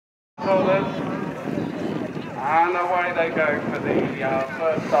Orders. And away they go for the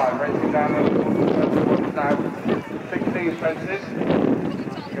first time, racing down the first now 16 fences.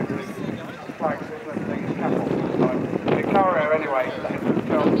 Flags, isn't it? Things cattle. Vicario anyway,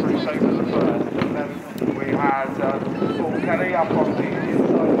 Charles Bruce over the first. And then we had Paul Kelly up on the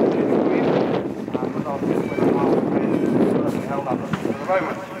inside of the Queen. And the last bit with a half firmly held up for the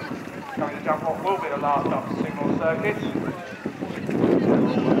moment. Coming to jump off will be the last up to 2 more circuits.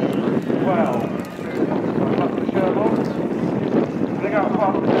 Well, up to Sherlock. They go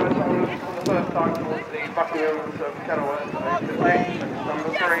past the first time for the first time towards the Buckingham of Kenilworth, number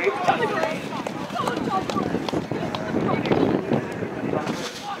 3.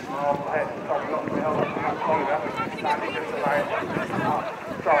 Marblehead probably not to be held up for much longer. Standing just about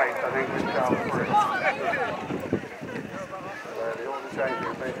outside, I think, with Charles Bruce. So the order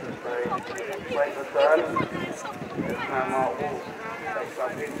changing basically late return. There's now Mark Wolf. Takes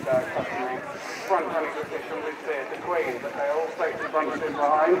up his customary front running position with the Queen, but they all take the bunch in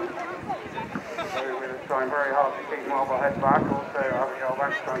behind. So we're trying very hard to keep Marblehead back. Also, Abigail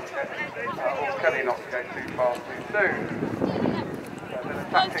Banks trying to get Paul Kelly not to go too fast too soon. So a bit of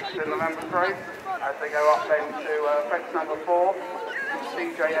tactics in the members' race as they go up then to fence number 4,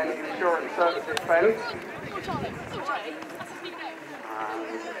 CJN Insurance Services fence.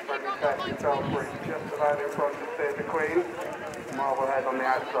 And Charles Bruce just about in front of Theatre Queen. Marblehead on the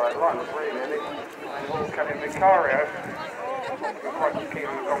outside line, was really nearly. And Paul Kelly and Vicario not quite as keen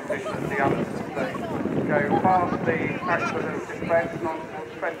on the competition as the others. They go past the tax-representative fence and on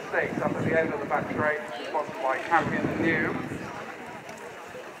towards fence 6 up at the end of the back straight, sponsored by Campion and New.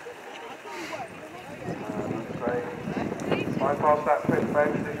 Bypass that fifth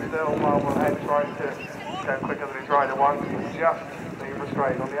fence, it's still Marblehead trying to go quicker than his rider once. Just being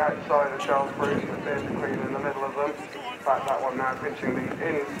restrained on the outside of Charles Bruce with Theatre Queen in the middle of them. In fact, that one now pitching the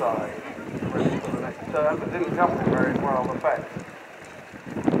inside, ready for the next turn, but didn't jump it very well, the fence.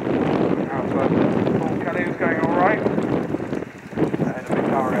 Outside, Paul Kelly was going alright. Ahead of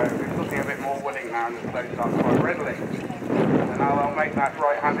Vicario, who's looking a bit more willing now and has closed up quite readily. And now they'll make that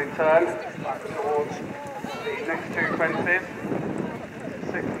right-handed turn back towards the next 2 fences.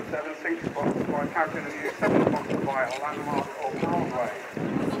 6 and 7, 6 sponsored by Campion and New, 7 sponsored by a landmark or Broadway.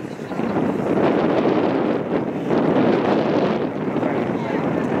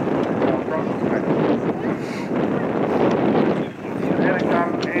 Here they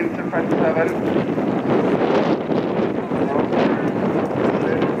come into fence 7.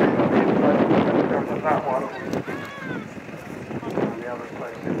 That one. And the other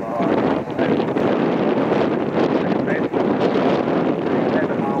place is behind.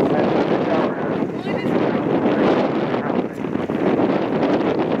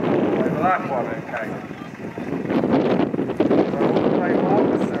 That one, okay. So all the play more,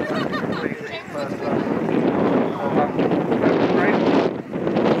 so that's completely first up.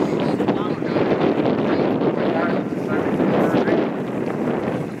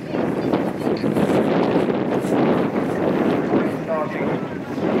 Starting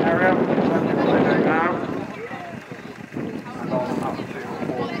area, that's what they're doing now. And on up to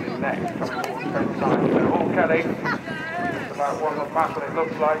towards the next, coming towards fence 9. So Paul Kelly. About one of the map that it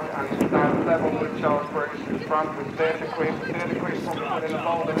looks like, and it's now level with Charles Bruce in front with Theatre Queen. Theatre Queen probably put in a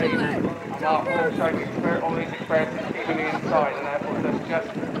boulder lead, and Mark Hall showing all these experiences keeping the inside, and therefore does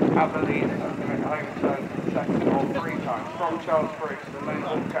just have the lead to make a home turn for the second or 3 times from Charles Bruce and then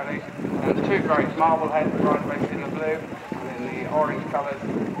Paul Kelly. And the 2 greats, Marblehead, the rider based in the blue, and in the orange colours is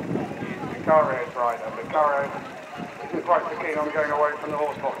Vicario's rider. Vicario isn't quite so keen on going away from the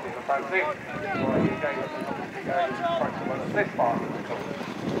horse boxes, I fancy. Well, he gave us going quite so well at this part of the course.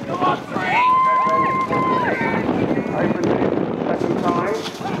 Come on, Frank! Opens it for the second time.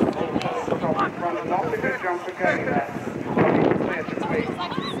 Stop in front and not a good jump again there. Theatre Queen.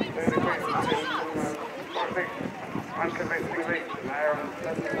 Theatre Queen was in some quite big unconvincing leaps in there, and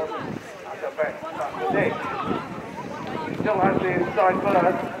certainly wasn't at her best. That was it. Still has the inside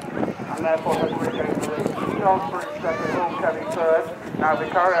first, and therefore has regained the lead. Charles Bruce second, Paul Kelly third. Now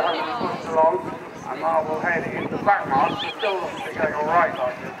Vicario has to push along. And Marblehead in the back mark, still looks to be going alright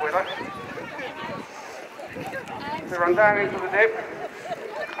like this with us. So run down into the dip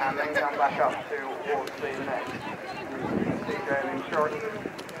and then come back up towards the next. CJN Insurance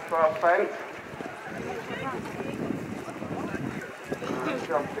 12 fence. And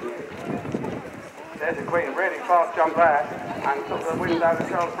jumping in. There's a Queen, really fast jump there, and took the wind out of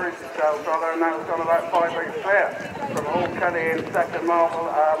Charles Bruce's sails rather, and now it's gone about 5 lengths clear. From Paul Kelly in second,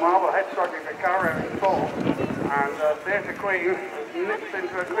 Marblehead struggling Vicario in 4th, and Theatre Queen nips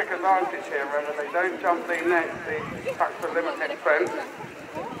into a quick advantage here, whether they don't jump the next, the Paxford Limited fence.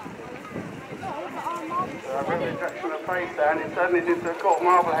 face there, and it suddenly did to caught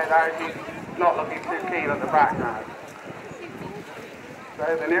Marblehead out. He's not looking too keen at the back now.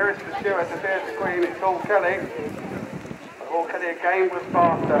 So the nearest pursuer to Theatre Queen is Hall Kelly. Hall Kelly again was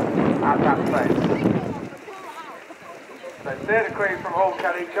faster at that place. So Theatre Queen from Hall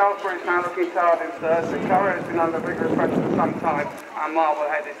Kelly. Charles Bruce now looking tired in third. The Currow has been under vigorous pressure for some time, and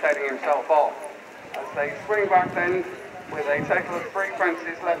Marblehead is taking himself off. As they swing back then, with a total of 3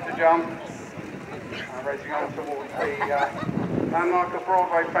 fences left to jump, racing on towards the landmark of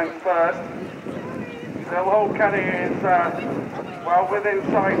Broadway fence first. Still Hall Kelly is well within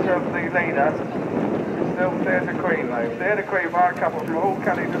sight of the leader. Still Theatre Queen though. Theatre Queen by a couple from Hall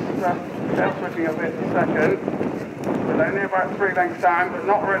Kelly, just dead switching a bit a second. But only about 3 lengths down, but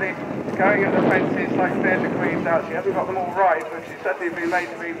not really going at the fences like Theatre Queen does. She hasn't got them all right, but she's certainly been made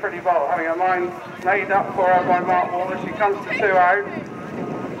to be pretty bold, having her mind made up for her by Mark Waller. She comes to 2 out.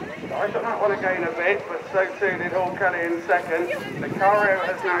 I thought that one again a bit, but so too did Hall Kelly in second. The Currow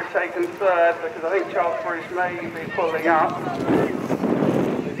has now taken third, because I think Charles Bruce may be pulling up.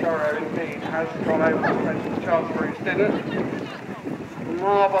 The Currow indeed has gone over the fence, Charles Bruce didn't.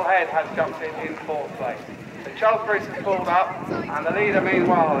 Marblehead has jumped in 4th place. So Charles Bruce has pulled up, and the leader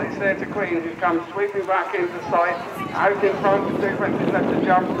meanwhile is Theatre Queen, who comes sweeping back into sight. Out in front, 2 fences left to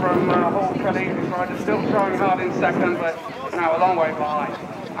jump from Hall Kelly, who's still trying hard in second, but is now a long way behind.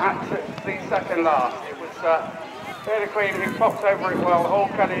 At the second last, it was Theatre Queen who popped over it well, Hall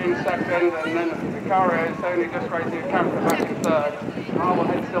Kelly in second, and then the Currow is only just raising a camper back in third.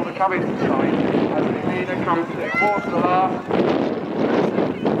 Marblehead still to come into sight as the leader comes towards the last.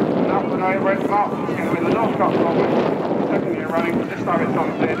 Up and over it, Mark was going to win the Northcote Conference, second year running, but this time it's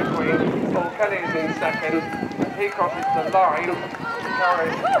on Theatre Queen. Hall Kelly is in second. As he crosses the line, the Currow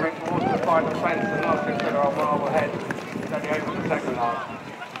is coming towards the final fence and not too good on Marblehead. He's only over the second last.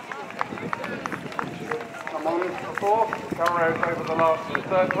 Come on for 4th. Currow's over the last in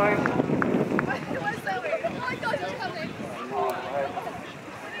 3rd place.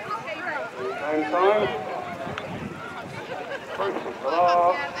 Same time. Approaches the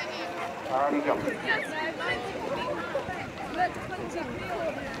last. And jumping.